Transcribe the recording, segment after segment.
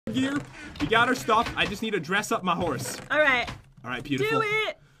gear. We got our stuff. I just need to dress up my horse. All right. All right, beautiful. Do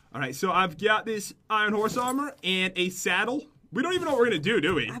it. All right, so I've got this iron horse armor and a saddle. We don't even know what we're going to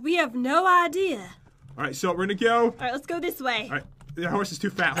do we? We have no idea. All right, so we're going to go. All right, let's go this way. All right, the horse is too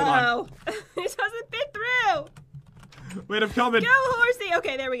fat. Hold on. It doesn't fit through. Wait, I'm coming. Go, horsey.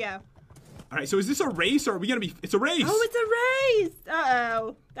 Okay, there we go. All right, so is this a race or are we going to be... It's a race. Oh, it's a race.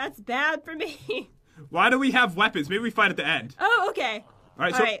 Uh-oh. That's bad for me. Why do we have weapons? Maybe we fight at the end. Oh, okay. All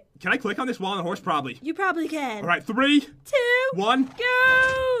right, so can I click on this while on the horse? Probably. You probably can. All right, 3, 2, 1.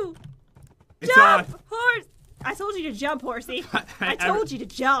 Go! It's jump, horse! I told you to jump, horsey. I told you to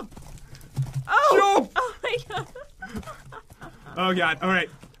jump. Oh! Jump! Oh my god. Oh god. All right.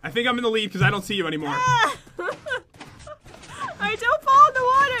 I think I'm in the lead because I don't see you anymore. Ah. All right, don't fall in the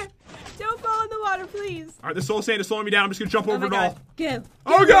water. Don't fall in the water, please. All right, the soul sand is slowing me down. I'm just gonna jump over it all. Go.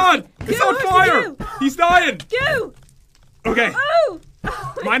 Oh god! It's go, on fire! Go. He's dying! Go! Okay. Oh!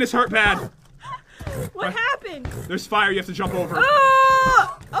 Mine is hurt bad. What happened? There's fire you have to jump over.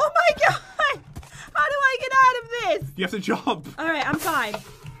 Oh! Oh my god! How do I get out of this? You have to jump. All right, I'm fine.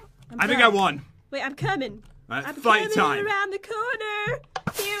 I think I won. Wait, I'm coming. Right, I'm fight coming time. around the corner.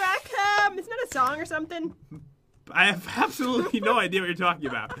 Here I come. Isn't that a song or something? I have absolutely no idea what you're talking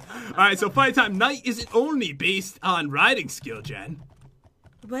about. All right, so fight time. Knight isn't only based on riding skill, Jen.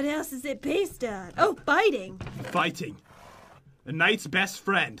 What else is it based on? Oh, fighting. Fighting. A knight's best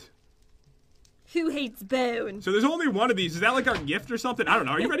friend. Who hates bone? So there's only one of these. Is that like our gift or something? I don't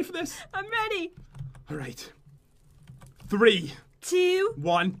know. Are you ready for this? I'm ready. All right. 3, 2,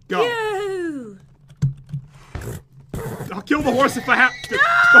 1, go. Go. I'll kill the horse if I have to. No!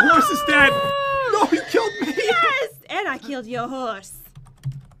 The horse is dead. No, he killed me. Yes, and I killed your horse.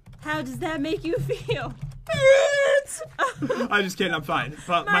 How does that make you feel? I'm just kidding. I'm fine.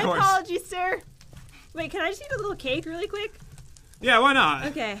 But My horse. apologies, sir. Wait, can I just eat a little cake really quick? Yeah, why not?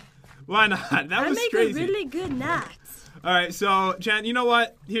 Okay. Why not? That was crazy. I make a really good knot. All right, so Jen, you know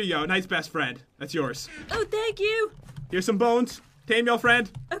what? Here you go. Knight's best friend. That's yours. Oh, thank you. Here's some bones. Tame your friend.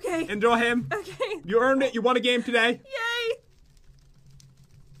 Okay. Enjoy him. Okay. You earned it. You won a game today. Yay.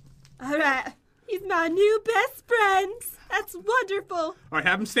 All right. He's my new best friend. That's wonderful. All right,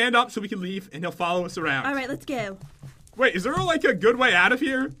 have him stand up so we can leave, and he'll follow us around. All right, let's go. Wait, is there like a good way out of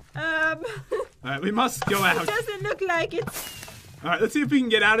here? All right, we must go out. It doesn't look like it. All right, let's see if we can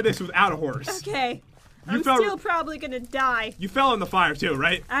get out of this without a horse. Okay. I'm still probably gonna die. You fell in the fire too,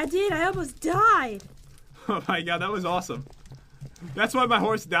 right? I did. I almost died. Oh my god, that was awesome. That's why my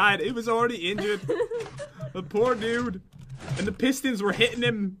horse died. It was already injured. The poor dude. And the pistons were hitting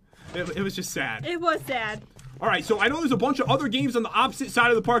him. It was just sad. It was sad. All right, so I know there's a bunch of other games on the opposite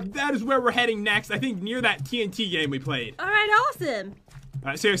side of the park. That is where we're heading next. I think near that TNT game we played. All right, awesome. All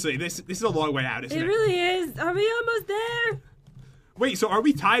right, seriously, this is a long way out, isn't it? It really is. Are we almost there? Wait, so are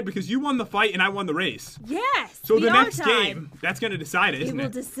we tied because you won the fight and I won the race? Yes. So the next tied. game, that's going to decide it, isn't it? It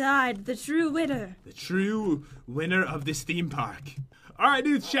will decide the true winner. The true winner of this theme park. All right,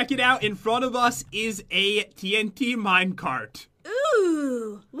 dudes, check it out. In front of us is a TNT minecart.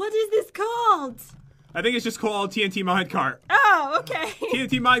 Ooh, what is this called? I think it's just called TNT minecart. Oh, okay.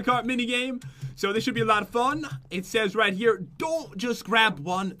 TNT minecart minigame. So this should be a lot of fun. It says right here, don't just grab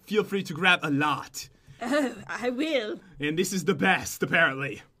one, feel free to grab a lot. Oh, I will. And this is the best,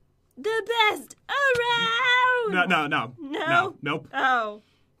 apparently. The best around. No. Nope. Oh.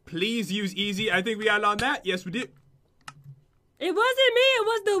 Please use easy. I think we got it on that. Yes, we did. It wasn't me. It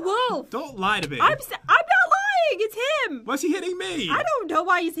was the wolf. Don't lie to me. I'm not lying. It's him. Why's he hitting me? I don't know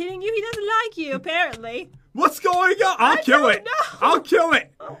why he's hitting you. He doesn't like you, apparently. What's going on? I'll kill it. I'll kill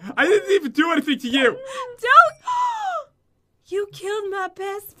it. I didn't even do anything to you. Don't. You killed my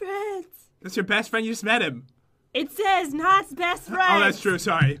best friend. That's your best friend? You just met him. It says not best friend. Oh, that's true.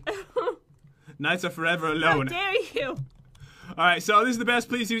 Sorry. Nights are forever alone. How dare you? All right, so this is the best.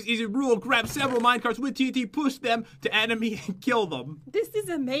 Please use easy rule. Grab several minecarts with TNT, push them to enemy, and kill them. This is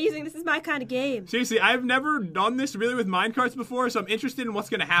amazing. This is my kind of game. Seriously, I've never done this really with minecarts before, so I'm interested in what's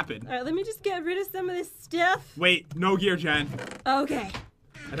going to happen. All right, let me just get rid of some of this stuff. Wait, no gear, Jen. Okay.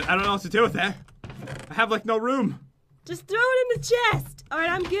 I don't know what to do with that. I have, like, no room. Just throw it in the chest. All right,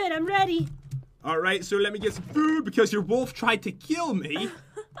 I'm good. I'm ready. All right, so let me get some food because your wolf tried to kill me.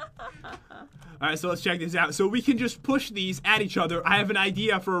 All right, so let's check this out. So we can just push these at each other. I have an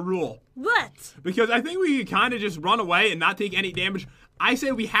idea for a rule. What? Because I think we can kind of just run away and not take any damage. I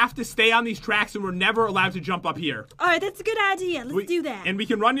say we have to stay on these tracks and we're never allowed to jump up here. All right, that's a good idea. Let's do that. And we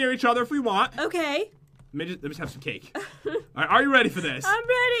can run near each other if we want. Okay. Let me just have some cake. All right, are you ready for this? I'm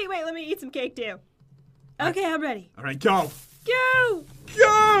ready. Wait, let me eat some cake too. Okay, I'm ready. All right, go. Go!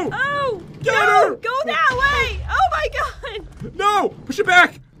 Go! Oh! Get no! her! Go that way! Oh my god! No! Push it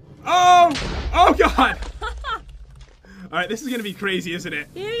back! Oh! Oh, God! Alright, this is gonna be crazy, isn't it?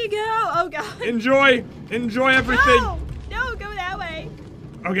 Here you go. Oh, God. Enjoy! Enjoy everything! No! No, go that way.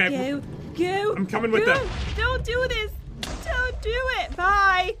 Okay. Go. I'm coming with them. Don't do this. Don't do it.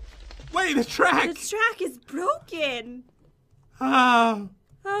 Bye. Wait, the track! The track is broken. Oh.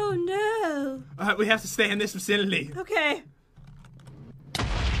 Oh, no. Alright, we have to stay in this vicinity. Okay.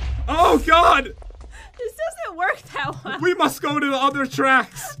 Oh, God! This doesn't work that well. We must go to the other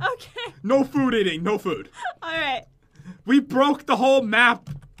tracks. Okay. No food eating, no food. All right. We broke the whole map.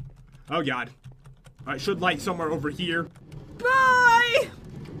 Oh, God. Alright, should light somewhere over here. Bye.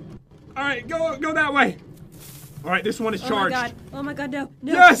 Alright, go that way. Alright, this one is charged. Oh my god, no.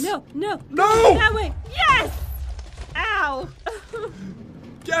 Yes! No. No! Go that way. Yes! Ow.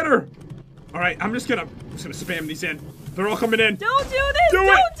 Get her! Alright, I'm just gonna spam these in. They're all coming in. Don't do this! Do it!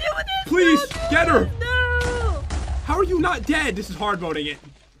 Don't do this! Please, Don't do get her! this. No! How are you not dead? This is hard moding it.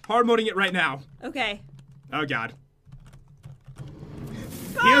 Hard moding it right now. Okay. Oh, God.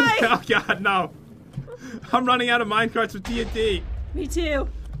 Bye! Oh, God, no. I'm running out of minecarts with TNT. Me too.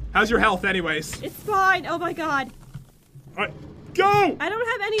 How's your health, anyways? It's fine. Oh my god. Alright, go! I don't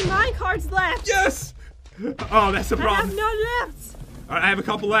have any mine cards left. Yes! Oh, that's the I problem. have none left. Alright, I have a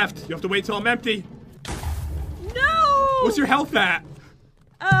couple left. You have to wait till I'm empty. No! What's your health at?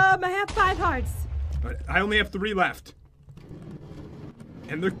 I have 5 hearts. Alright, I only have 3 left.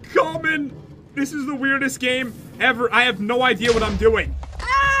 And they're coming! This is the weirdest game ever. I have no idea what I'm doing.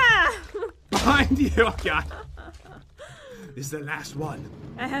 Ah! Behind you, oh God. This is the last one.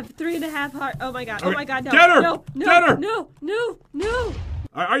 I have 3.5 hearts. Oh my god. Okay, Oh my god, no. get her! No. Get her! No.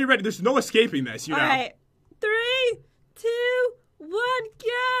 Alright, are you ready? There's no escaping this, you know. Alright. 3, 2, 1,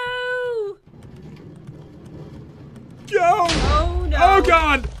 go! Go! Oh no. Oh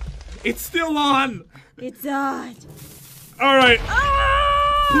God! It's still on! It's on. Alright,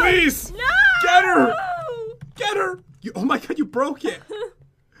 Ah! please! No! Get her! Get her! Oh my God, you broke it!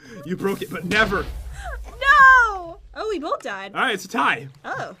 You broke it, but never. No! Oh, we both died. Alright, it's a tie.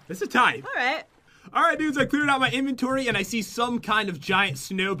 Oh. It's a tie. Alright. Alright, dudes, I cleared out my inventory and I see some kind of giant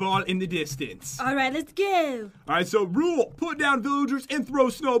snowball in the distance. Alright, let's go. Alright, so rule, put down villagers and throw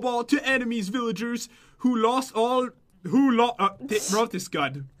snowball to enemies villagers who lost all, wrote this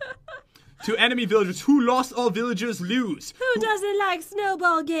good. To enemy villagers who lost all villagers lose. Who doesn't like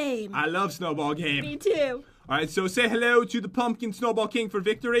snowball game? I love snowball game. Me too. Alright, so say hello to the pumpkin snowball king for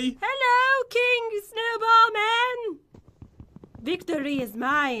victory. Hello, King Snowball Man. Victory is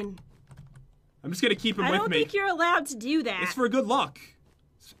mine. I'm just gonna keep him I with don't me. think you're allowed to do that. It's for good luck.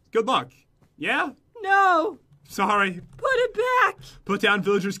 Good luck. Yeah? No. Sorry. Put it back. Put down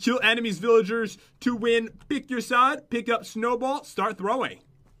villagers, kill enemies villagers to win. Pick your side, pick up snowball, start throwing.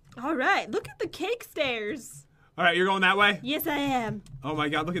 All right, look at the cake stairs. All right, you're going that way? Yes, I am. Oh my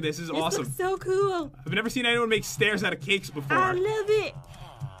God, look at this. This is awesome. This looks so cool. I've never seen anyone make stairs out of cakes before. I love it.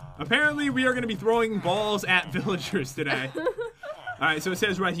 Apparently, we are going to be throwing balls at villagers today. All right, so it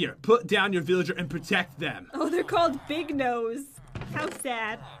says right here, put down your villager and protect them. Oh, they're called Big Nose. How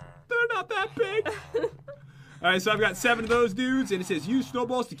sad. They're not that big. All right, so I've got 7 of those dudes, and it says use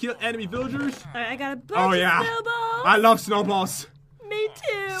snowballs to kill enemy villagers. All right, I got a bunch of snowballs. I love snowballs. Me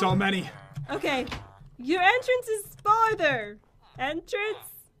too. So many. Okay, your entrance is farther. Entrance?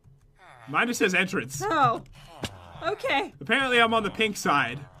 Mine just says entrance. Oh, okay. Apparently, I'm on the pink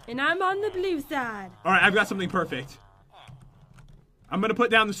side. And I'm on the blue side. All right, I've got something perfect. I'm going to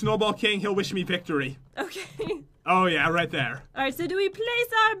put down the snowball king. He'll wish me victory. Okay. Oh, yeah, right there. All right, so do we place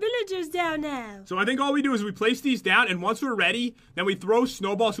our villagers down now? So I think all we do is we place these down, and once we're ready, then we throw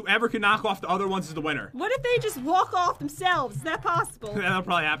snowballs. Whoever can knock off the other ones is the winner. What if they just walk off themselves? Is that possible? That'll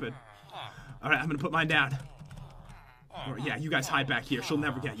probably happen. All right, I'm going to put mine down. Or, yeah, you guys hide back here. She'll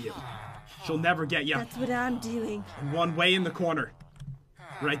never get you. She'll never get you. That's what I'm doing. And one way in the corner.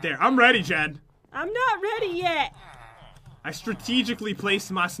 Right there. I'm ready, Jen. I'm not ready yet. I strategically placed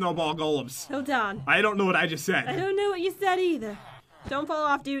my snowball golems. Hold on. I don't know what I just said. I don't know what you said either. Don't fall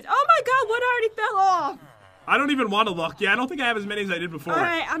off, dudes. Oh my god, one already fell off. I don't even want to look. Yeah, I don't think I have as many as I did before. All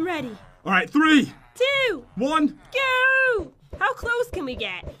right, I'm ready. All right, 3, 2, 1. go! How close can we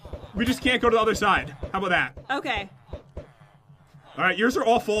get? We just can't go to the other side. How about that? Okay. All right, yours are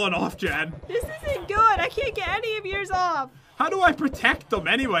all falling off, Jen. This isn't good. I can't get any of yours off. How do I protect them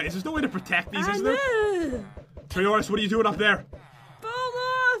anyways? There's no way to protect these, is there? know. Trioris, what are you doing up there? Fall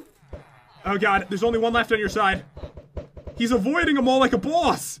off. Oh god, there's only one left on your side. He's avoiding them all like a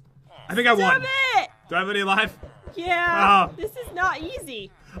boss. I think I won. Damn it! Do I have any alive? Yeah. Oh. This is not easy.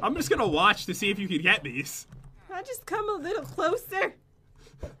 I'm just gonna watch to see if you can get these. I just come a little closer.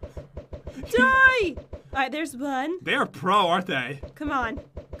 Die! Alright, there's one. They are pro, aren't they? Come on.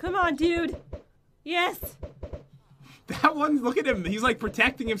 Come on, dude. Yes. That one, look at him. He's like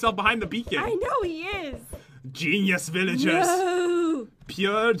protecting himself behind the beacon. I know he is. Genius villagers. No.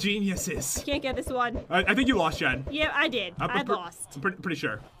 Pure geniuses. Can't get this one. I think you lost, Jen. Yeah, I did. I lost. I'm pretty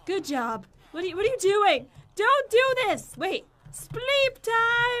sure. Good job. What are you doing? Don't do this. Wait. Sleep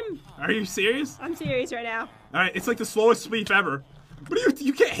time. Are you serious? I'm serious right now. All right, it's like the slowest sleep ever. What are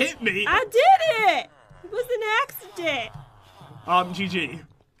you can't hit me. I did it. It was an accident. GG.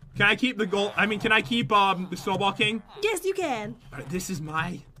 Can I keep the gold? I mean, can I keep the Snowball King? Yes, you can. All right, this is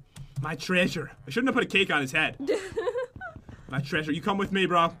my treasure. I shouldn't have put a cake on his head. My treasure. You come with me,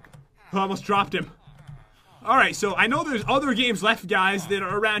 bro. I almost dropped him. All right, so I know there's other games left, guys, that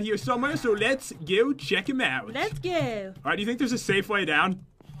are around here somewhere, so let's go check them out. Let's go. All right, do you think there's a safe way down?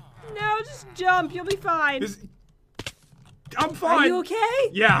 No, just jump. You'll be fine. I'm fine. Are you okay?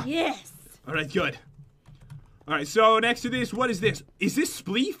 Yeah. Yes. All right, good. All right, so next to this, what is this? Is this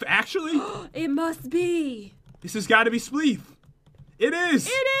Spleef, actually? It must be. This has got to be Spleef. It is. It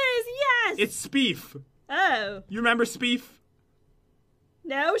is, yes. It's Speef. Oh. You remember Speef?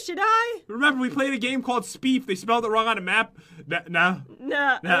 No, should I? Remember we played a game called Speef. They spelled it wrong on a map. No. No.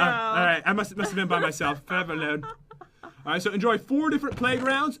 All right, I must have been by myself. Forever alone. All right, so enjoy 4 different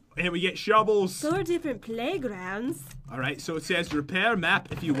playgrounds, and we get shovels. 4 different playgrounds? All right, so it says repair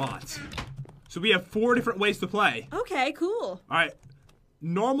map if you want. So we have 4 different ways to play. Okay, cool. All right.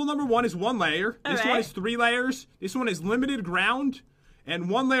 Normal number 1 is 1 layer. This one is 3 layers. This one is limited ground. And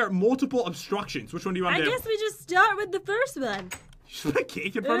 1 layer, multiple obstructions. Which one do you want to do? I guess we just start with the first one. You put a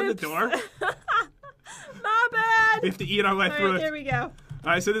cake in front of the door? My bad. We have to eat our way through All right, it. there we go.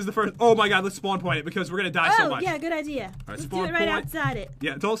 All right, so this is the first. Oh my God, let's spawn point it because we're gonna die so much. Oh yeah, good idea. All right, let's spawn do it right point. outside it.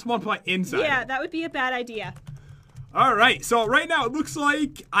 Yeah, don't spawn point inside. Yeah, that would be a bad idea. All right, so right now it looks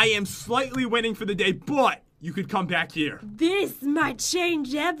like I am slightly winning for the day, but you could come back here. This might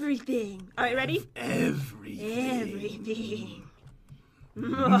change everything. All right, ready? Everything. Everything.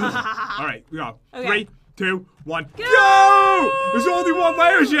 All right, we go. Okay. 3, 2, 1, go! There's only 1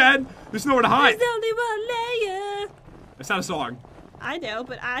 layer, Jen. There's nowhere to hide. There's only 1 layer. That's not a song. I know,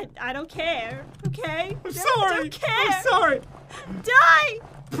 but I don't care. Okay? I'm sorry. Don't care. I'm sorry. Die!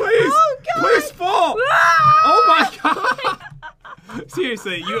 Please. Oh, God. Please fall. Ah! Oh my God.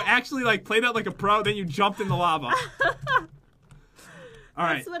 Seriously, you actually like played out like a pro, then you jumped in the lava. All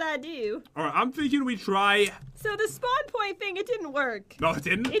right. That's what I do. All right, I'm thinking we try. So the spawn point thing, it didn't work. No, it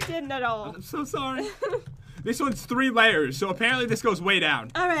didn't? It didn't at all. I'm so sorry. This one's 3 layers, so apparently this goes way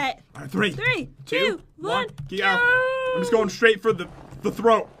down. All right. All right, 3, 3, 2, 1, go. go! I'm just going straight for the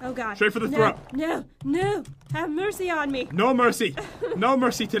throat. Oh, God. Straight for the throat. No, no. Have mercy on me. No mercy. No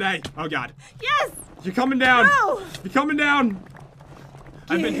mercy today. Oh, God. Yes! You're coming down. No! You're coming down.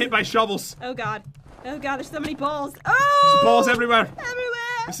 I've been hit by shovels. Oh, God. Oh, God, there's so many balls. Oh! There's balls everywhere.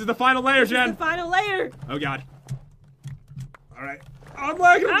 Everywhere. This is the final layer, Jen. The final layer. Oh, God. All right. I'm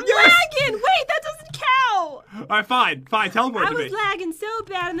lagging. I'm yes! lagging. Wait, that doesn't count. All right, fine. Teleport I to me. was lagging so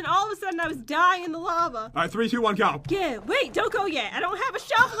bad, and then all of a sudden I was dying in the lava. All right, 3, 2, 1, go. Yeah, wait, don't go yet. I don't have a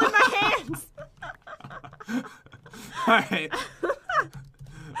shovel in my hands. All right.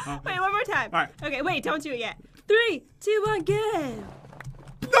 Wait, one more time. All right. Okay, wait, don't do it yet. 3, 2, 1, go.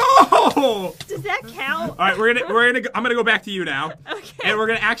 No! Does that count? All right, I'm gonna go back to you now. Okay. And we're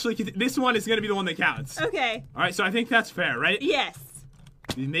gonna actually. This one is gonna be the one that counts. Okay. All right, so I think that's fair, right? Yes.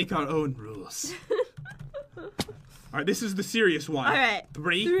 We make our own rules. All right, this is the serious one. All right.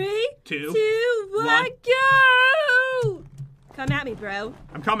 3, 2, 1, 1. go! Come at me, bro.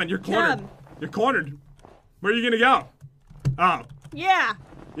 I'm coming. You're cornered. Come. You're cornered. Where are you gonna go? Oh. Yeah.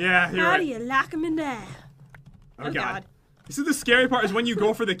 Yeah, you're How right. do you lock me now? Oh, God. This is the scary part is when you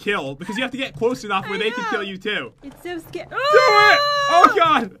go for the kill because you have to get close enough where they can kill you too. It's so scary. Do it! Oh,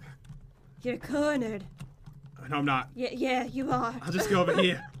 God. You're cornered. No, I'm not. Yeah, you are. I'll just go over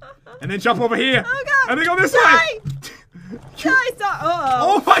here. And then jump over here. Oh, God. And then go this Die! way. Die, stop.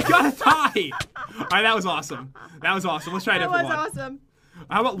 Oh, my God, a tie. All right, that was awesome. That was awesome. Let's try a That different was one. awesome.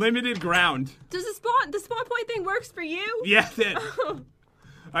 How about limited ground? Does the spawn point thing works for you? Yeah, it did. All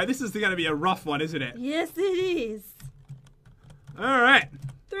right, this is going to be a rough one, isn't it? Yes, it is. All right.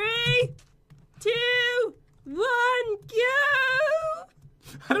 3, 2, 1, go!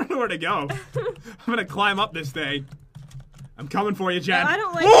 I don't know where to go. I'm going to climb up this thing. I'm coming for you, Jen. No, I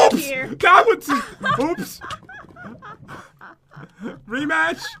don't like Oops! it here. That one's... Oops.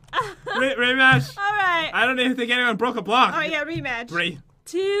 Rematch. Rematch. All right. I don't even think anyone broke a block. Oh, yeah, rematch. 3,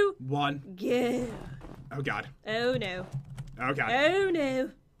 2, 1. go. Oh, God. Oh, no. Oh, God. Oh, no.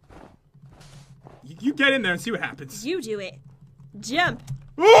 You get in there and see what happens. You do it. Jump.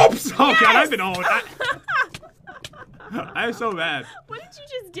 Oops! Oh, Yes! God, I've been owned. I'm so mad. What did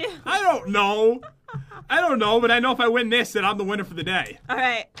you just do? I don't know. But I know if I win this, then I'm the winner for the day. All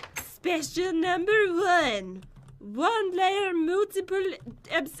right. Special number 1. 1 player, multiple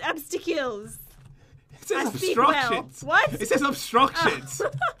obstacles. It says I speak well. obstructions. What? It says obstructions.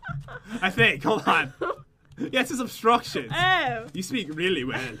 I think. Hold on. Yeah, it says obstructions. Oh. You speak really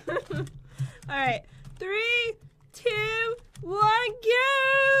well. All right. 3, 2, 1,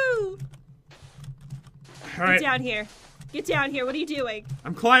 go! All right. Get down here. Get down here. What are you doing?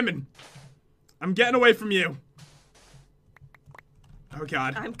 I'm climbing. I'm getting away from you. Oh,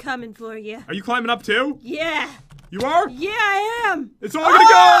 God. I'm coming for you. Are you climbing up, too? Yeah. You are? Yeah, I am. It's all gonna go!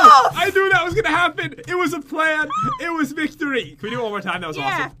 I knew that was gonna happen! It was a plan! It was victory! Can we do it one more time? That was Yeah,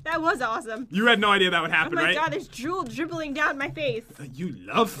 awesome. that was awesome. You had no idea that would happen, Oh my right? God, there's drool dribbling down my face. You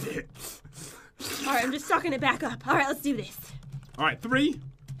loved it. Alright, I'm just sucking it back up. Alright, let's do this. Alright, 3,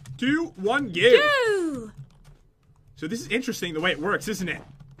 2, 1, go! Go! So this is interesting the way it works, isn't it?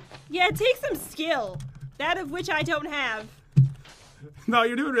 Yeah, it takes some skill. That of which I don't have. No,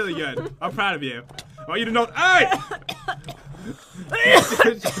 you're doing really good. I'm proud of you. I want you to know. Hey!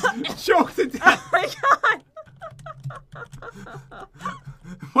 Choked to death. Oh my God!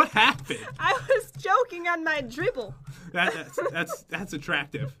 What happened? I was joking on my dribble. That's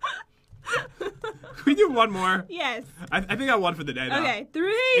attractive. Can we do one more? Yes. I think I won for the day, though. Okay,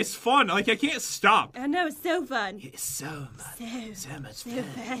 3. It's fun. Like, I can't stop. I know, it's so fun. It's so much So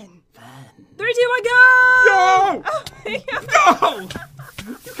fun. fun. 3, 2, 1, go! No! Oh my God. No!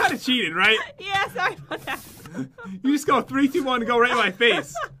 You kind of cheated, right? Yeah, sorry about that. You just go 3, 2, 1 and go right in my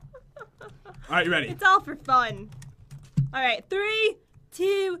face. All right, you ready? It's all for fun. All right, 3,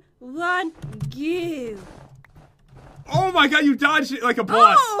 2, 1, go. Oh my God, you dodged it like a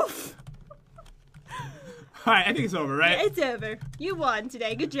boss. Oh! All right, I think it's over, right? Yeah, it's over. You won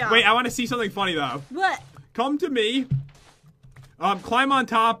today. Good job. Wait, I want to see something funny, though. What? Come to me. Climb on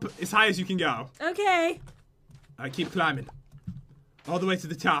top as high as you can go. Okay. All right, keep climbing. All the way to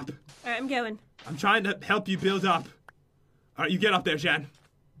the top. All right, I'm going. I'm trying to help you build up. All right, you get up there, Jen.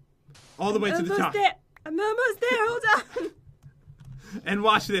 All the way to the top. There. I'm almost there. Hold on. And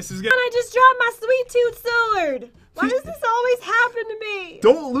watch this. This is And gonna... I just dropped my sweet tooth sword. Why does this always happen to me?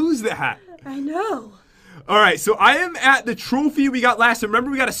 Don't lose that. I know. All right, so I am at the trophy we got last time.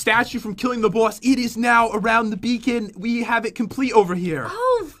 Remember, we got a statue from killing the boss. It is now around the beacon. We have it complete over here.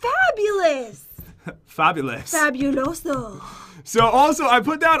 Oh, fabulous. Fabulous. Fabuloso. So also, I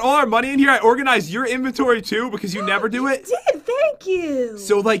put down all our money in here. I organized your inventory too because you never do it. You did. Thank you.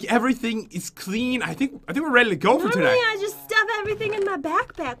 So like everything is clean. I think we're ready to go for today. Normally I just stuff everything in my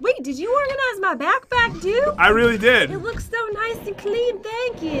backpack. Wait, did you organize my backpack too? I really did. It looks so nice and clean.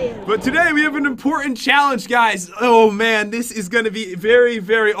 Thank you. But today we have an important challenge, guys. Oh man, this is going to be very,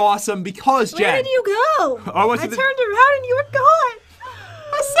 very awesome because Jen. Where did you go? I went I to the- turned around and you were gone.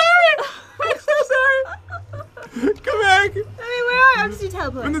 I'm sorry. I'm so sorry. Come back. I mean, where are you? I'm just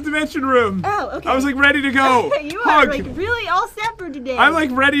teleport. In the dimension room. Oh, okay. I was like ready to go. You are Hug. like really all set for today. I'm like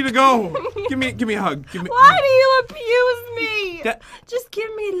ready to go. Give me a hug. Give me. Why do you abuse me? That- Just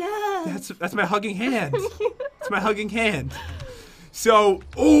give me love. That's my hugging hand. It's my hugging hand. So,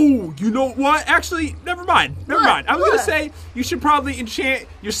 oh, you know what? Actually, never mind. Never mind. I was gonna say you should probably enchant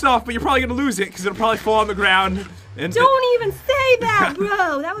your stuff, but you're probably gonna lose it because it'll probably fall on the ground. And Don't even say that,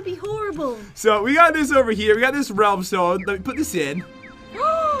 bro. That would be horrible. So we got this over here. We got this realm stone. Let me put this in.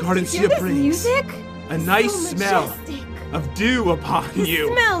 Garden Did you hear this brings music? a nice So smell majestic. of dew upon you.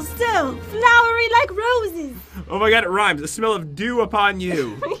 Smells so flowery like roses. Oh my God, it rhymes. The smell of dew upon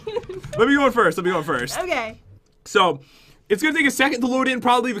you. Let me go in first. Okay. So, it's going to take a second to load in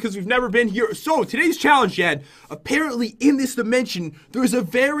probably because we've never been here. So, today's challenge, Jen, apparently in this dimension, there's a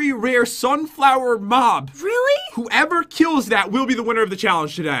very rare sunflower mob. Really? Whoever kills that will be the winner of the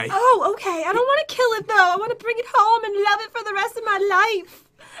challenge today. Oh, okay. I don't want to kill it though. I want to bring it home and love it for the rest of my life.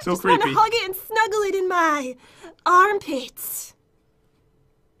 So Just want creepy. to hug it and snuggle it in my armpits.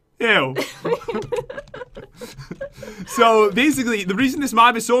 Ew. So, basically, the reason this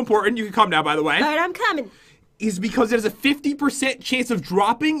mob is so important, you can come now, by the way, All right, I'm coming. is because there's a 50% chance of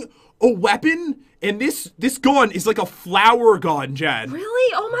dropping a weapon, and this gun is like a flower gun, Jen.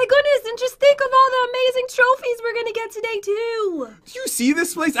 Really? Oh my goodness, and just think of all the amazing trophies we're gonna get today too. Do you see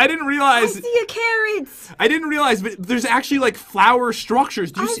this place? I didn't I realize. see a carrot. I didn't realize, but there's actually like flower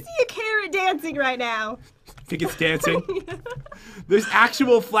structures. Do you I see? see a carrot dancing right now. Think it's dancing? There's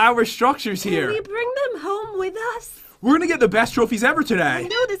actual flower structures Can here. we bring them home with us? We're gonna get the best trophies ever I today.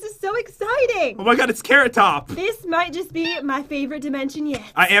 know, this is so exciting. Oh my God, it's Carrot Top. This might just be my favorite dimension yet.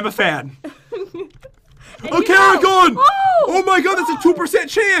 I am a fan. And A you carrot know- gun! Oh! Oh my God, that's a 2%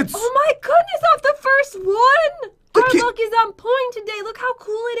 chance. Oh my goodness, off the first one! Our luck is on point today. Look how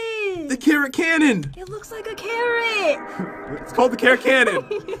cool it is. The carrot cannon. It looks like a carrot. It's called the carrot cannon.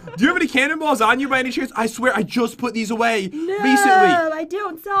 Do you have any cannonballs on you by any chance? I swear I just put these away recently. No, I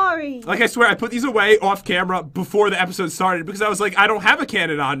don't. Sorry. Like, I swear I put these away off camera before the episode started because I was like, I don't have a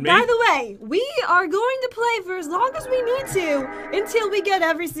cannon on me. By the way, we are going to play for as long as we need to until we get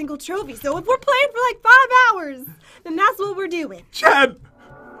every single trophy. So if we're playing for like 5 hours, then that's what we're doing. Chad.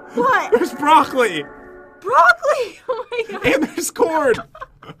 What? There's broccoli. Broccoli! Oh my god. And there's corn.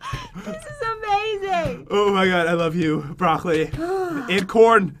 This is amazing. Oh my god, I love you, broccoli. And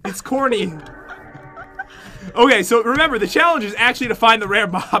corn. It's corny. Okay, so remember, the challenge is actually to find the rare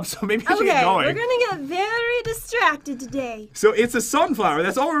mob, so maybe we should get going. We're gonna get very distracted today. So it's a sunflower.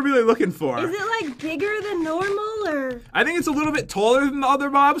 That's all we're really looking for. Is it like bigger than normal, or? I think it's a little bit taller than the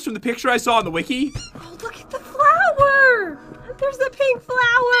other mobs from the picture I saw on the wiki. Oh, look at the flower! There's a pink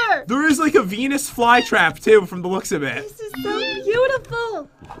flower! There is like a Venus flytrap too, from the looks of it. This is so beautiful!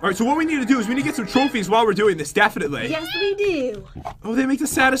 Alright, so what we need to do is we need to get some trophies while we're doing this, definitely. Yes, we do. Oh, they make the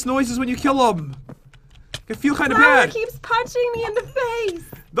saddest noises when you kill them. I feel kind of Flower bad. keeps punching me in the face.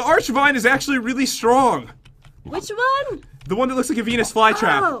 The archvine is actually really strong. Which one? The one that looks like a Venus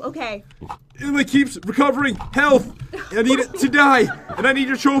flytrap. Oh, okay. It like keeps recovering health. I need it to die, and I need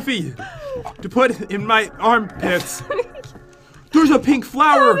your trophy to put in my armpits. There's a pink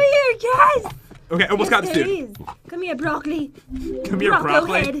flower. Over here, yes. Okay, almost got this There dude. is. Come here, broccoli. Come here,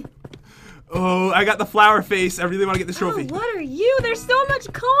 broccoli. Head. Oh, I got the flower face. I really want to get this trophy. Oh, what are you? There's so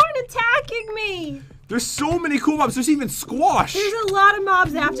much corn attacking me. There's so many cool mobs. There's even squash. There's a lot of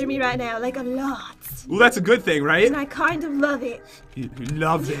mobs after me right now, like a lot. Well, that's a good thing, right? And I kind of love it. You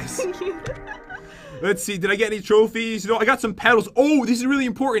love this. Let's see. Did I get any trophies? No, I got some petals. Oh, this is really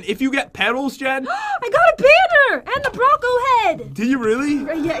important. If you get petals, Jen. I got a banner and the Bronco head. Did you really?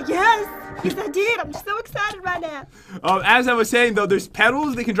 Yeah, yes. Yes, I did. I'm so excited right now. As I was saying, though, there's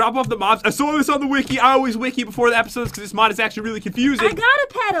petals. They can drop off the mobs. I saw this on the wiki. I always wiki before the episodes because this mod is actually really confusing. I got a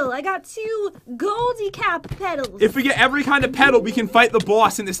petal. I got 2 Goldie Cap petals. If we get every kind of petal, we can fight the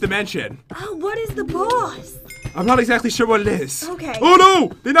boss in this dimension. Oh, what is the boss? I'm not exactly sure what it is. Okay. Oh,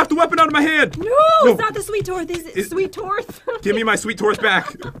 no! They knocked the weapon out of my hand. No, it's not the sweet torth. Is it sweet torth? Give me my sweet torth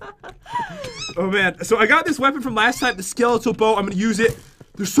back. Oh, man. So I got this weapon from last time, the skeletal bow. I'm going to use it.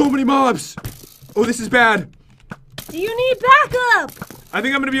 There's so many mobs. Oh, this is bad. Do you need backup? I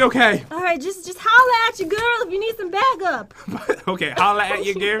think I'm gonna be okay. All right, just holla at your girl if you need some backup. Okay, holla at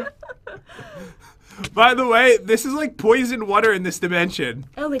you, gear. By the way, this is like poison water in this dimension.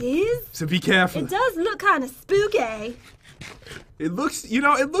 Oh, it is? So be careful. It does look kind of spooky. It looks, you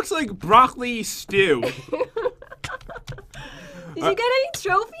know, it looks like broccoli stew. Did you get any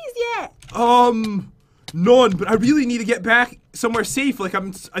trophies yet? None, but I really need to get back somewhere safe. Like,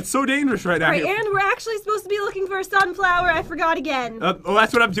 it's so dangerous right now. All right, and we're actually supposed to be looking for a sunflower. I forgot again. Oh,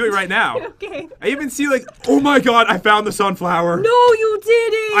 that's what I'm doing right now. Okay. I even see, like, oh my god, I found the sunflower. No, you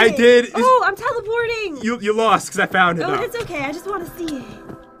didn't. I did. Oh, I'm teleporting. You lost because I found it. Oh, though. it's okay. I just want to see it.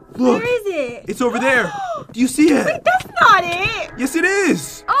 Look, Where is it? it's over there. Do you see it? Wait, that's not it. Yes, it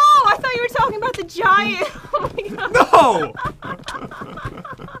is. Oh, I thought you were talking about the giant. Oh my god. No.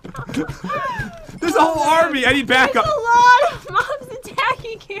 There's a whole army. I need backup. There's a lot of mobs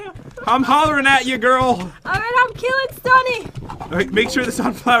attacking you. I'm hollering at you, girl. All right, I'm killing Sunny. All right, make sure the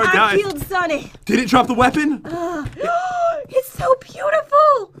sunflower I dies. killed Sunny. Did it drop the weapon? It's so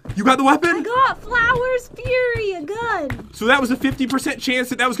beautiful. You got the weapon? I got Flowers Fury, a gun. So that was a 50% chance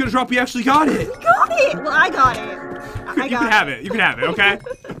that was gonna drop. You actually got it. You got it. Well, I got it. You can have it. You can have it. Okay.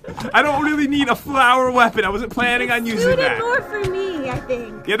 I don't really need a flower weapon. I wasn't planning on using that. More for me, I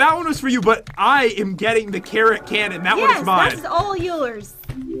think. Yeah, that one was for you, but I am getting the carrot cannon. That one is mine. Yes, that's all yours.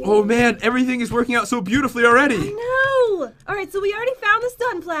 Oh man, everything is working out so beautifully already. I know. All right, so we already found the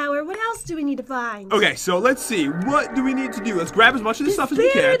sunflower. What else do we need to find? Okay, so let's see. What do we need to do? Let's grab as much of this stuff as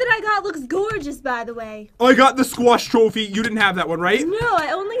we banner can. that I got looks gorgeous, by the way. I got the squash trophy. You didn't have that one, right? No,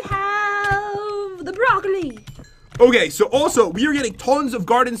 I only have the broccoli. Okay, so also, we are getting tons of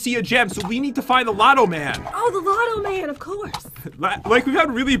Garden Sea gems, so we need to find the Lotto Man. Oh, the Lotto Man, of course. Like, we've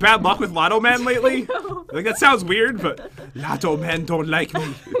had really bad luck with Lotto Man lately. No. Like, that sounds weird, but Lotto Men don't like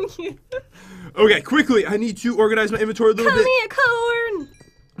me. Okay, quickly, I need to organize my inventory a little bit. Come here, corn.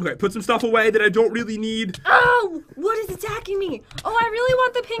 Okay, put some stuff away that I don't really need. Oh, what is attacking me? Oh, I really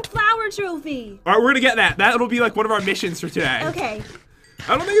want the pink flower trophy. All right, we're gonna get that. That'll be like one of our missions for today. Okay.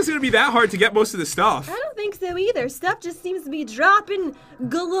 I don't think it's gonna be that hard to get most of the stuff. I don't think so either. Stuff just seems to be dropping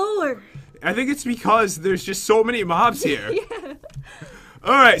galore. I think it's because there's just so many mobs here. Yeah.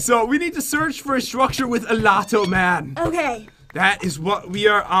 All right, so we need to search for a structure with a Lotto Man. Okay. That is what we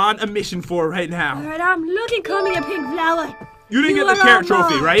are on a mission for right now. All right, I'm looking. Call me a pink flower. You didn't get the carrot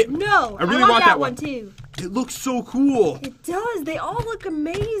trophy, right? No, I really want that one too. It looks so cool. It does. They all look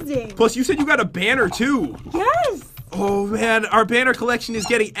amazing. Plus, you said you got a banner too. Yes. Oh man, our banner collection is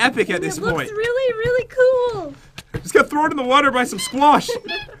getting epic at this point. It looks really, really cool. Just got thrown in the water by some squash.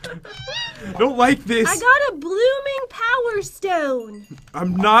 Don't like this. I got a blooming power stone.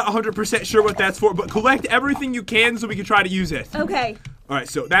 I'm not 100% sure what that's for, but collect everything you can so we can try to use it. Okay. All right,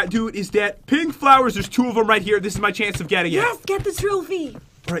 so that dude is dead. Pink flowers, there's 2 of them right here. This is my chance of getting it. Yes, get the trophy.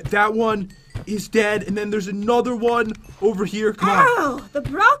 All right, that one is dead, and then there's another one over here. Come on. Oh, the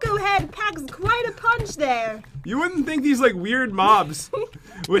Bronco head packs quite a punch there. You wouldn't think these like weird mobs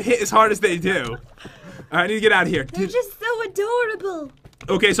would hit as hard as they do. All right, I need to get out of here. They're just so adorable.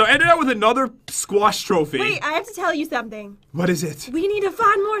 Okay, so I ended up with another squash trophy. Wait, I have to tell you something. What is it? We need to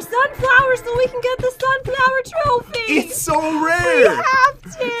find more sunflowers so we can get the sunflower trophy. It's so rare. We have to.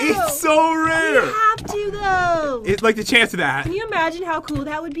 It's so rare. We have to, though. It's like the chance of that. Can you imagine how cool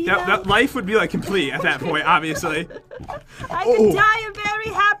that would be, That life would be like complete at that point, obviously. I could die a very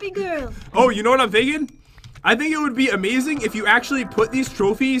happy girl. Oh, you know what I'm thinking? I think it would be amazing if you actually put these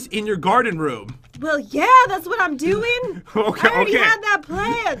trophies in your garden room. Well, yeah, that's what I'm doing. Okay, I already okay. had that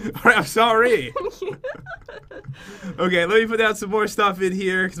planned. All right, I'm sorry. Okay, let me put down some more stuff in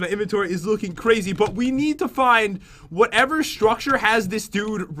here because my inventory is looking crazy. But we need to find whatever structure has this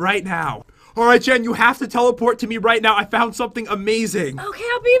dude right now. All right, Jen, you have to teleport to me right now. I found something amazing. Okay,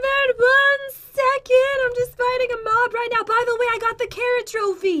 I'll be there in 1 second. I'm just fighting a mob right now. By the way, I got the carrot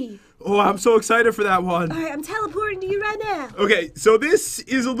trophy. Oh, I'm so excited for that one. All right, I'm teleporting to you right now. Okay, so this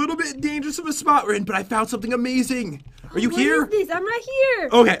is a little bit dangerous of a spot we're in, but I found something amazing. Are you here? What is this? I'm right here.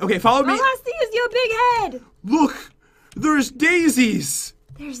 Okay, follow me. All I see is your big head. Look, there's daisies.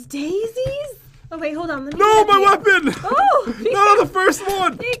 There's daisies? Oh, wait, hold on. Let me No, get my up here. weapon. Oh! No, the first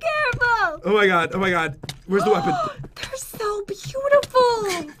one. Be careful. Oh my god. Where's the weapon? They're so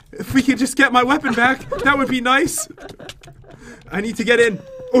beautiful. If we could just get my weapon back, that would be nice. I need to get in.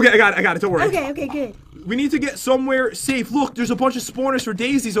 Okay, I got it. Don't worry. Okay, good. We need to get somewhere safe. Look, there's a bunch of spawners for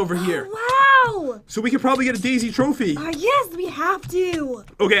daisies over here. Wow. So we could probably get a daisy trophy. Yes, we have to.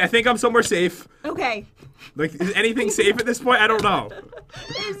 Okay, I think I'm somewhere safe. Okay. Like, is anything safe at this point? I don't know.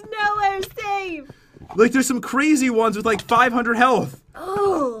 There's nowhere safe. Like, there's some crazy ones with like 500 health.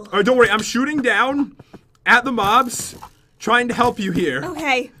 Oh. Alright, don't worry. I'm shooting down at the mobs, trying to help you here.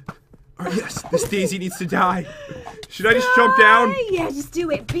 Okay. Alright, yes, this daisy needs to die. Should I just jump down? Yeah, just do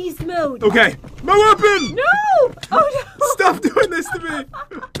it. Beast mode. Okay. My weapon! No! Oh, no. Stop doing this to me!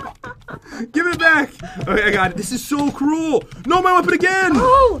 Give it back! Okay, I got it. This is so cruel! No, my weapon again!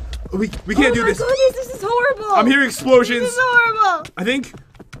 Oh! We can't do this. Oh, my goodness, this is horrible. I'm hearing explosions. This is horrible. I think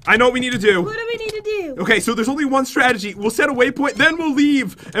I know what we need to do. What do we need to do? Okay, so there's only one strategy. We'll set a waypoint, then we'll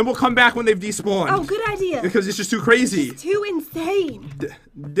leave, and we'll come back when they've despawned. Oh, good idea. Because it's just too crazy. Too insane.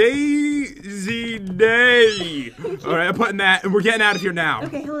 Daisy Day. All right, I'm putting that, and we're getting out of here now.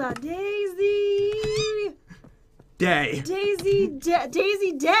 Okay, hold on. Daisy Day. Deathly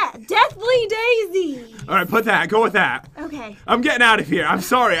Daisy. All right, put that. Go with that. Okay. I'm getting out of here. I'm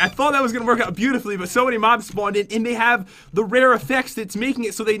sorry. I thought that was going to work out beautifully, but so many mobs spawned in, and they have the rare effects that's making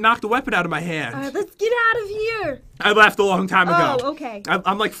it so they knock the weapon out of my hand. All right, let's get out of here. I left a long time ago. Oh, okay.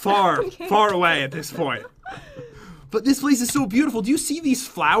 I'm like far away at this point. But this place is so beautiful. Do you see these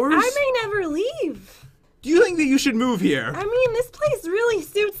flowers? I may never leave. Do you think that you should move here? I mean, this place really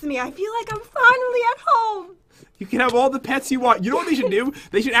suits me. I feel like I'm finally at home. You can have all the pets you want. You know what they should do?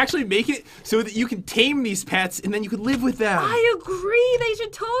 They should actually make it so that you can tame these pets and then you can live with them. I agree. They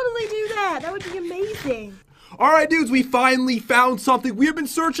should totally do that. That would be amazing. All right, dudes, we finally found something. We have been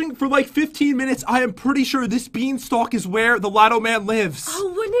searching for like 15 minutes. I am pretty sure this beanstalk is where the Lotto Man lives.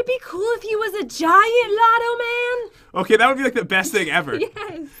 Oh, wouldn't it be cool if he was a giant Lotto Man? Okay, that would be like the best thing ever.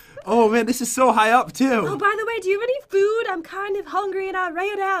 Yes. Oh, man, this is so high up, too. Oh, by the way, do you have any food? I'm kind of hungry and I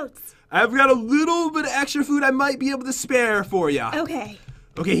ran out. I've got a little bit of extra food I might be able to spare for you. Okay.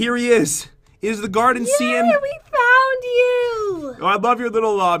 Okay, here he is. Is the garden seeing? Yeah, we found you. Oh, I love your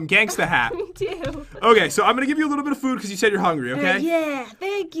little gangsta hat. Me too. Okay, so I'm gonna give you a little bit of food because you said you're hungry, okay? Yeah,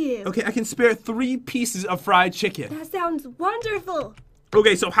 thank you. Okay, I can spare 3 pieces of fried chicken. That sounds wonderful.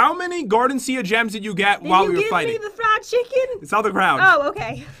 Okay, so how many Garden Sea gems did you get while we were fighting? Did you give me the fried chicken? It's on the ground. Oh,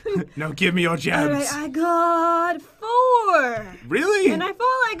 okay. Now give me your gems. All right, I got 4. Really? And I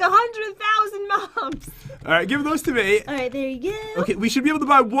fought like 100,000 mobs. All right, give those to me. All right, there you go. Okay, we should be able to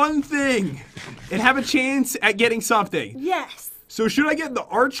buy one thing and have a chance at getting something. Yes. So should I get the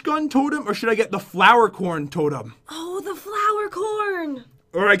arch gun totem or should I get the flower corn totem? Oh, the flower corn.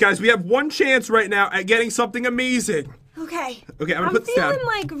 All right, guys, we have one chance right now at getting something amazing. Okay. Okay, I'm gonna put this down. I'm feeling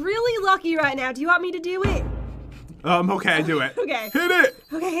like really lucky right now. Do you want me to do it? Okay, do it. Okay. Hit it!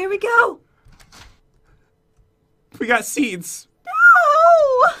 Okay, here we go. We got seeds.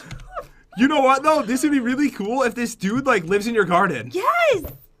 No! You know what, though? This would be really cool if this dude, like, lives in your garden. Yes!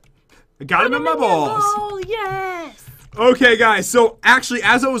 I got him in my balls. Oh, yes! Okay, guys, so actually,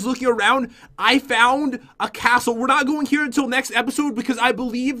 as I was looking around, I found a castle. We're not going here until next episode because I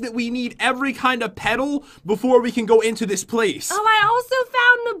believe that we need every kind of petal before we can go into this place. Oh, I also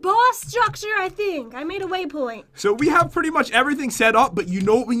found the boss structure, I think. I made a waypoint. So we have pretty much everything set up, but you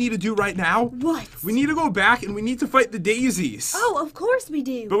know what we need to do right now? What? We need to go back and we need to fight the daisies. Oh, of course we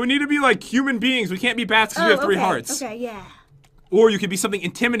do. But we need to be like human beings. We can't be bats because we have 3 hearts. Okay, yeah. Or you could be something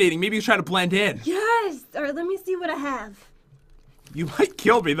intimidating. Maybe you try to blend in. Yes! Alright, let me see what I have. You might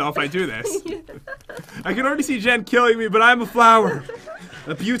kill me, though, if I do this. I can already see Jen killing me, but I'm a flower.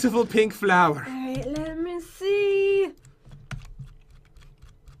 A beautiful pink flower. Alright, let me see.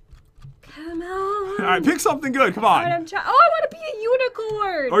 Come on. Alright, pick something good. Come on. Alright, I'm trying. Oh, I want to be a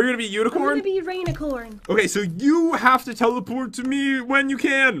unicorn. Oh, you're going to be a unicorn? I'm going to be a rainicorn. Okay, so you have to teleport to me when you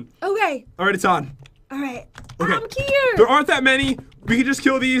can. Okay. Alright, it's on. Alright. Okay. I'm here. There aren't that many. We can just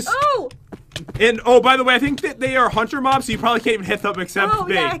kill these. Oh. And, oh, by the way, I think that they are hunter mobs, so you probably can't even hit them except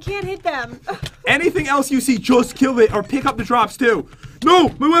me. Yeah, I can't hit them. Anything else you see, just kill it or pick up the drops, too. No,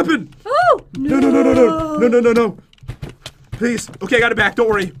 my weapon. Oh, no. No. Please. Okay, I got it back. Don't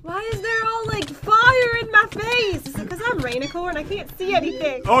worry. Why is there all, like, fire in my face? Is it because I'm rainicorn? I can't see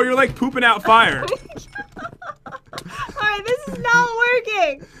anything. Oh, you're, like, pooping out fire. Alright, this is not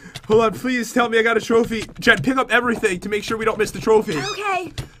working. Hold on, please tell me I got a trophy. Jen, pick up everything to make sure we don't miss the trophy.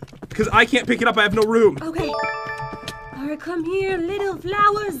 Okay. Because I can't pick it up. I have no room. Okay. Alright, come here, little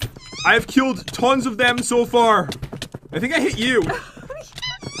flowers. I've killed tons of them so far. I think I hit you.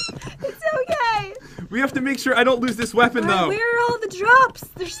 It's okay. We have to make sure I don't lose this weapon, though. Where are all the drops?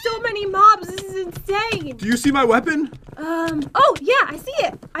 There's so many mobs. This is insane. Do you see my weapon? Oh, yeah, I see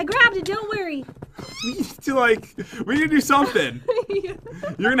it. I grabbed it. Don't worry. We need to do something. You're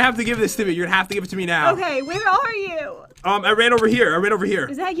going to have to give this to me. You're going to have to give it to me now. Okay, where are you? I ran over here.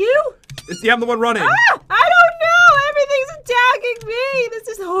 Is that you? Yeah, I'm the one running. Ah! I don't know. Everything's attacking me. This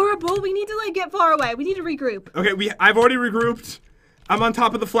is horrible. We need to, like, get far away. We need to regroup. Okay, I've already regrouped. I'm on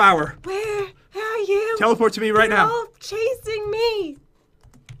top of the flower. Where are you? Teleport to me right now. They're all chasing me.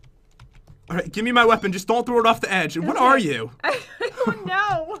 All right, give me my weapon. Just don't throw it off the edge. And what are you? I don't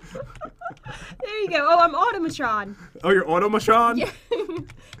know. There you go. Oh, I'm Automatron. Oh, you're Automatron? Yeah.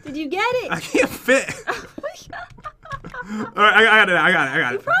 Did you get it? I can't fit. All right, I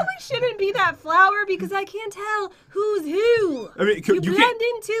got it. You probably shouldn't be that flower because I can't tell who's who. I mean, you blend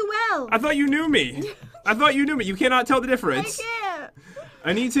in too well. I thought you knew me. You cannot tell the difference. I can't.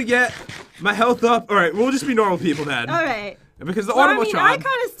 I need to get my health up. All right, we'll just be normal people then. All right. Because the Automatron. I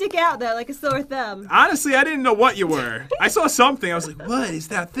kind of stick out though, like a sore thumb. Honestly, I didn't know what you were. I saw something. I was like, what is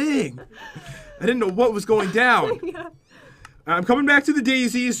that thing? I didn't know what was going down. Yeah. I'm coming back to the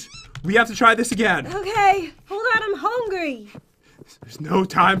daisies. We have to try this again. Okay. Hold on, I'm hungry. There's no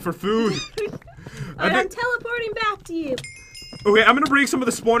time for food. I'm teleporting back to you. Okay, I'm going to break some of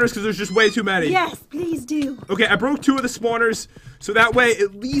the spawners because there's just way too many. Yes, please do. Okay, I broke 2 of the spawners, so that way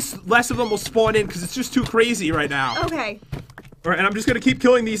at least less of them will spawn in because it's just too crazy right now. Okay. All right, and I'm just going to keep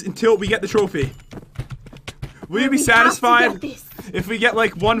killing these until we get the trophy. Will you be satisfied if we get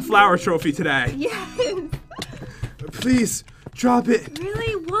like 1 flower trophy today? Yes. Please, drop it. I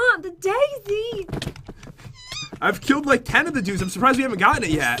really want the daisy. I've killed like 10 of the dudes. I'm surprised we haven't gotten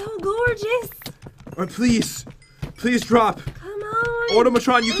it yet. So gorgeous. All right, please drop. Come on.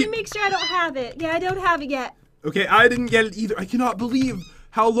 Automatron, Let me make sure I don't have it. Yeah, I don't have it yet. Okay, I didn't get it either. I cannot believe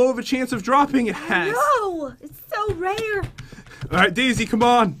how low of a chance of dropping it has. No, it's so rare. All right, Daisy, come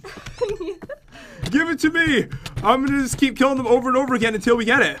on. Give it to me. I'm going to just keep killing them over and over again until we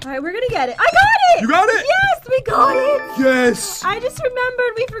get it. All right, we're going to get it. I got it. You got it? Yes, we got it. Yes. I just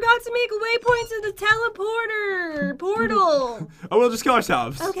remembered we forgot to make a waypoint to the teleporter portal. Oh, we'll just kill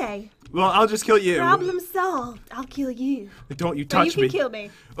ourselves. Okay. Well, I'll just kill you. Problem solved. I'll kill you. Don't you touch me. You can kill me.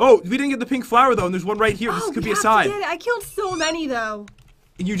 Oh, we didn't get the pink flower, though, and there's one right here. This could be a side. I killed so many, though.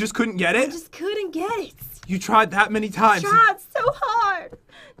 And you just couldn't get it? I just couldn't get it. You tried that many times. I tried so hard.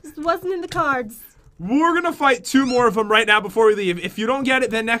 Just wasn't in the cards. We're going to fight 2 more of them right now before we leave. If you don't get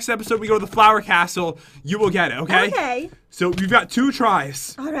it, then next episode we go to the Flower Castle. You will get it, okay? Okay. So we've got 2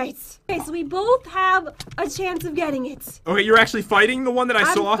 tries. All right. Okay, so we both have a chance of getting it. Okay, you're actually fighting the one that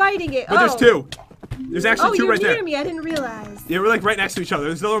I saw? I'm fighting it. But there's 2. There's actually 2 right there. Oh, you're near me. I didn't realize. Yeah, we're like right next to each other.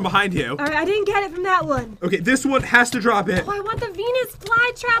 There's another one behind you. All right, I didn't get it from that one. Okay, this one has to drop it. Oh, I want the Venus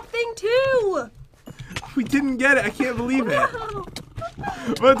flytrap thing too. We didn't get it. I can't believe it.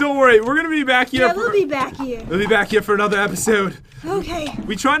 But don't worry, we're gonna be back here. Yeah, we'll be back here. We'll be back here for another episode. Okay.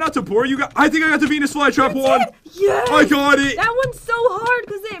 We try not to bore you guys. I think I got the Venus flytrap one. Yes. I got it. That one's so hard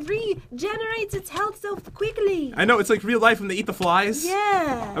because it regenerates its health so quickly. I know, it's like real life when they eat the flies.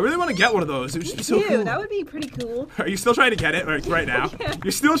 Yeah. I really want to get one of those. It would just be so Dude, cool. that would be pretty cool. Are you still trying to get it right now? Yeah.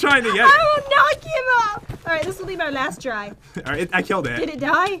 You're still trying to get it. I will not give up. All right, this will be my last try. All right, I killed it. Did it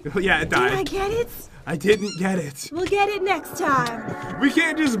die? Yeah, it died. Did I get it? I didn't get it. We'll get it next time. We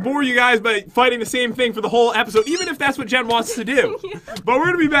can't just bore you guys by fighting the same thing for the whole episode, even if that's what Jen wants to do. Yeah. But we're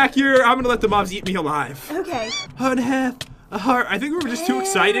gonna be back here. I'm gonna let the mobs eat me alive. Okay. Heart half a heart. I think we were just too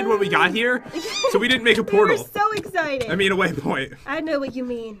excited when we got here, so we didn't make a portal. We were so excited. I mean, a waypoint. I know what you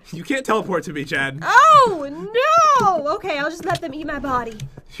mean. You can't teleport to me, Jen. Oh, no! Okay, I'll just let them eat my body.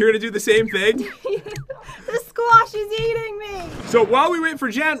 You're gonna do the same thing? The squash is eating me. So while we wait for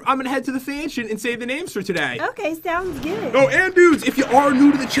Jen, I'm gonna head to the mansion and save the names for today. Okay, sounds good. Oh, and dudes, if you are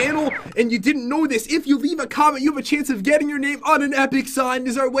new to the channel and you didn't know this, if you leave a comment, you have a chance of getting your name on an epic sign.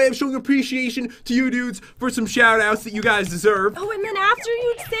 This is our way of showing appreciation to you dudes for some shout outs that you guys deserve. Oh, and then after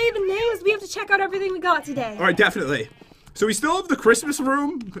you say the names, we have to check out everything we got today. All right, definitely. So we still have the Christmas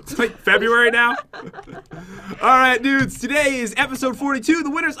room. It's like February now. All right, dudes. Today is episode 42. The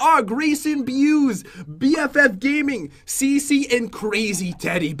winners are Grayson Buse, BFF Gaming, CC, and Crazy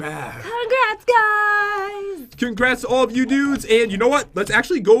Teddy Bear. Congrats, guys! Congrats to all of you dudes. And you know what? Let's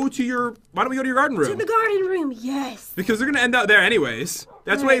actually go to your... Why don't we go to your garden room? To the garden room, yes. Because they're going to end out there anyways.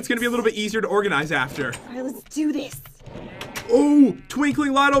 That's why Right. it's going to be a little bit easier to organize after. All right, let's do this. Oh,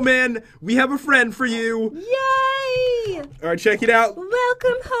 Twinkling Lotto Man, we have a friend for you. Yay! All right, check it out.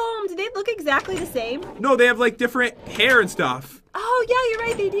 Welcome home. Do they look exactly the same? No, they have like different hair and stuff. Oh, yeah, you're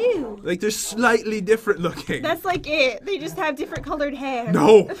right, they do. Like they're slightly different looking. That's like it. They just have different colored hair.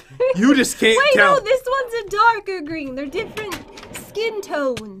 No, you just can't Wait, tell. no, this one's a darker green. They're different skin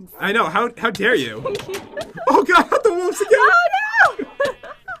tones. I know. How dare you? Oh God, the wolves again. Oh,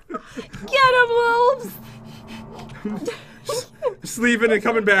 no! Get 'em, wolves! Just leaving and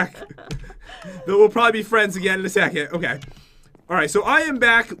coming back. We'll probably be friends again in a second. Okay. All right, so I am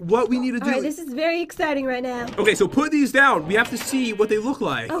back. What we need to do... All right, this is very exciting right now. Okay, so put these down. We have to see what they look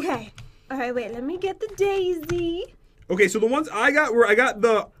like. Okay. All right, wait, let me get the daisy. Okay, so the ones I got were, I got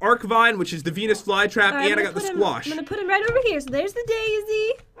the Arc Vine, which is the Venus flytrap, Right, and I got the squash. I'm gonna put him right over here. So there's the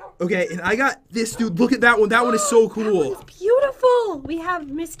daisy. Okay, and I got this, dude. Look at that one. That one is so cool. That one's beautiful. We have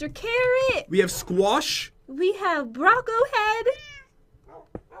Mr. Carrot. We have squash. We have Brocco Head.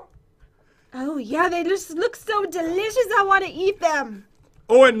 Oh, yeah, they just look so delicious. I want to eat them.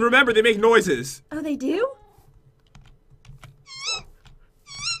 Oh, and remember, they make noises. Oh, they do?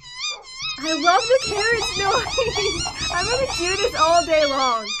 I love the carrot's noise. I'm going to do this all day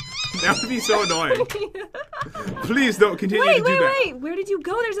long. That would be so annoying. Please don't continue to do that. Wait. Where did you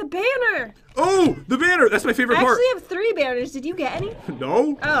go? There's a banner. Oh, the banner. That's my favorite I part. actually have 3 banners. Did you get any?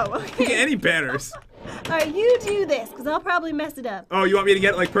 No. Oh, You okay. get any banners. All right, you do this, because I'll probably mess it up. Oh, you want me to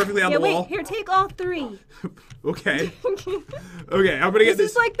get it like perfectly on Yeah, the wait, wall? here, take all 3. Okay. Okay, I'm gonna get This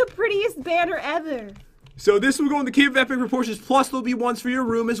this. is like the prettiest banner ever. So this will go in the Cave of Epic Proportions, plus there'll be ones for your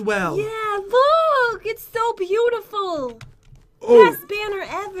room as well. Yeah, look, it's so beautiful. Oh, Best banner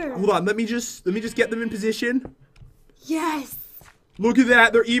ever. hold on. Let me just get them in position. Yes. Look at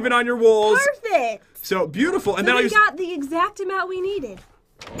that. They're even on your walls. Perfect. So beautiful. And So then I we just got the exact amount we needed.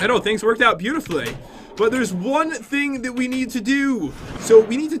 I know things worked out beautifully. But there's one thing that we need to do. So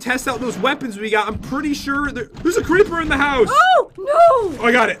we need to test out those weapons we got. I'm pretty sure there's a creeper in the house. Oh, no. Oh,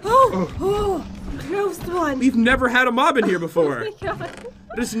 I got it. Oh, gross one. We've never had a mob in here before. Oh my God.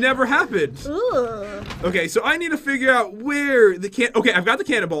 This never happened. Ugh. Okay, so I need to figure out where the Okay, I've got the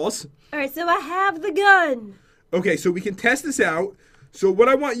cannonballs. All right, so I have the gun. Okay, so we can test this out. So what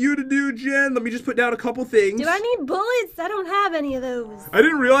I want you to do, Jen, let me just put down a couple things. Do I need bullets? I don't have any of those. I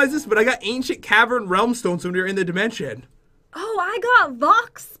didn't realize this, but I got ancient cavern realm stones when we were in the dimension. Oh, I got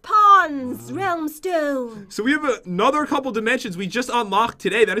Vox Pawns Realm Stone. So we have another couple dimensions we just unlocked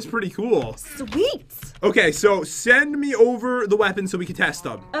today. That is pretty cool. Sweet. Okay, so send me over the weapons so we can test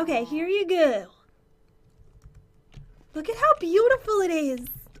them. Okay, here you go. Look at how beautiful it is.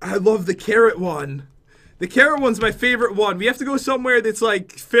 I love the carrot one. The carrot one's my favorite one. We have to go somewhere that's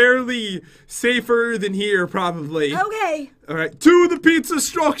like fairly safer than here, probably. Okay. All right, to the pizza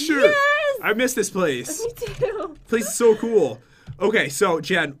structure. Yes. I miss this place. Me too. Place is so cool. Okay, so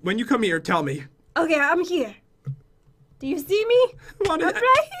Jen, when you come here, tell me. Okay, I'm here. Do you see me? I'm right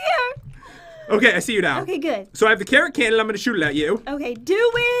here. Okay, I see you now. Okay, good. So I have the carrot cannon. I'm gonna shoot it at you. Okay,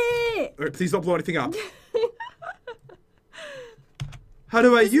 do it. All right, please don't blow anything up. How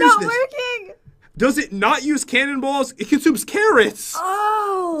do I use Not this? working. Does it not use cannonballs? It consumes carrots.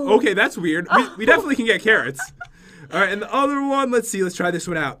 Oh. Okay, that's weird. We definitely can get carrots. All right, and the other one, let's see. Let's try this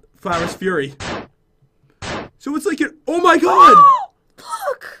one out. Flowers Fury. So it's like an, oh my god!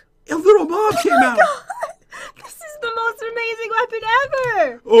 Look! A little mob came out. God. This is the most amazing weapon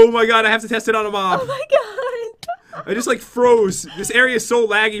ever. Oh my god, I have to test it on a mob. Oh my god. I just like froze. This area is so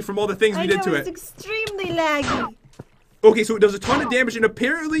laggy from all the things we did to it. It's extremely laggy. Okay, so it does a ton of damage, and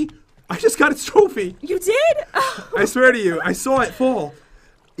apparently, I just got its trophy. You did? Oh. I swear to you, I saw it fall.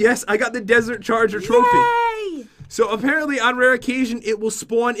 Yes, I got the Desert Charger trophy. Yay! So apparently, on rare occasion, it will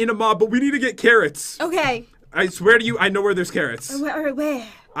spawn in a mob, but we need to get carrots. Okay. I swear to you, I know where there's carrots. Where?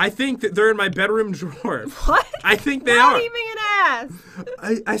 I think that they're in my bedroom drawer. What? I think they Not are. even an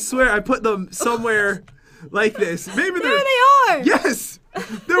ass. I swear I put them somewhere like this. Maybe There they are. Yes!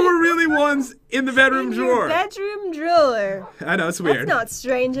 There were really ones in the bedroom In drawer. your bedroom drawer. I know, it's That's weird. not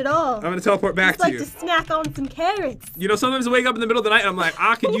strange at all. I'm gonna teleport back Just like to you. to snack on some carrots. You know, sometimes I wake up in the middle of the night and I'm like,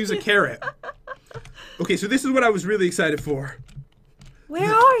 I could use a carrot. Okay, so this is what I was really excited for.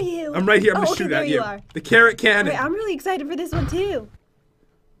 Where are you? I'm right here. I'm gonna okay, shoot there at you you. are. The carrot cannon. Wait, I'm really excited for this one too.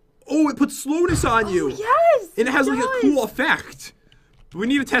 Oh, it puts slowness on you. Oh, yes. And it has like a does. cool effect. But we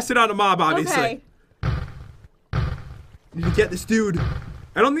need to test it on a mob, obviously. Okay. We need to get this dude.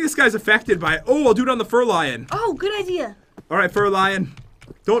 I don't think this guy's affected by it. Oh, I'll do it on the fur lion. Oh, good idea. All right, fur lion.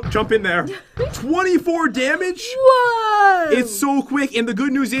 Don't jump in there. 24 damage? Whoa! It's so quick, and the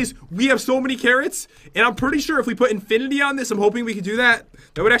good news is we have so many carrots, and I'm pretty sure if we put infinity on this, I'm hoping we can do that.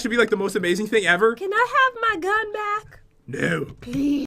 That would actually be like the most amazing thing ever. Can I have my gun back? No. Please.